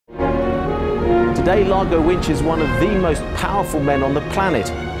Today, Largo Winch is one of the most powerful men on the planet,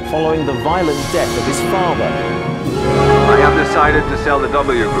 following the violent death of his father. I have decided to sell the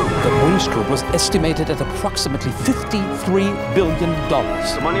W Group. The Winch Group was estimated at approximately $53 billion.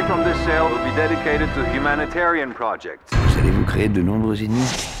 The money from this sale will be dedicated to humanitarian projects. Vous allez vous créer de nombreux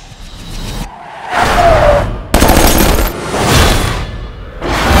ennemis.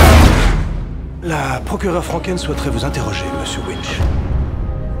 La procureure Franken souhaiterait vous interroger, Monsieur Winch.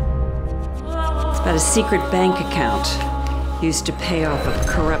 It's about a secret bank account used to pay off a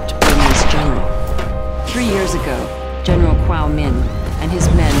corrupt Burmese general. 3 years ago, General Kwao Min and his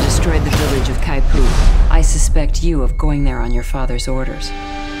men destroyed the village of Kaipu. I suspect you of going there on your father's orders.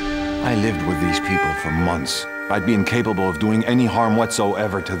 I lived with these people for months. I'd be incapable of doing any harm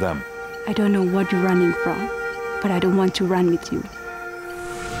whatsoever to them. I don't know what you're running from, but I don't want to run with you.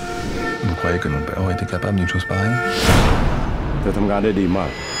 Vous croyez que mon père aurait été capable d'une chose pareille?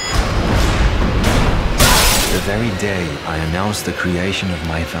 The very day I announced the creation of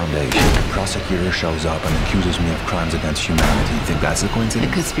my foundation, the prosecutor shows up and accuses me of crimes against humanity. You think that's a coincidence?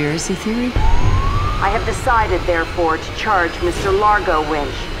 A conspiracy theory? I have decided, therefore, to charge Mr. Largo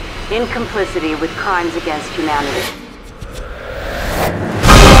Winch in complicity with crimes against humanity.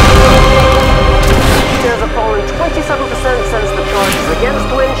 Shares have fallen 27% since the charges against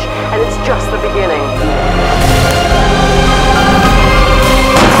Winch, and it's just the beginning.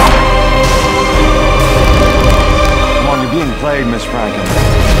 Come on, you're being played, Miss Franken.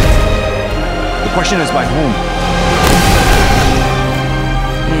 The question is by whom?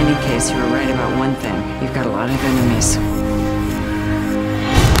 In any case, you were right about one thing. You've got a lot of enemies.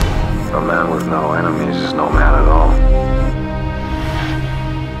 A man with no enemies is no man at all.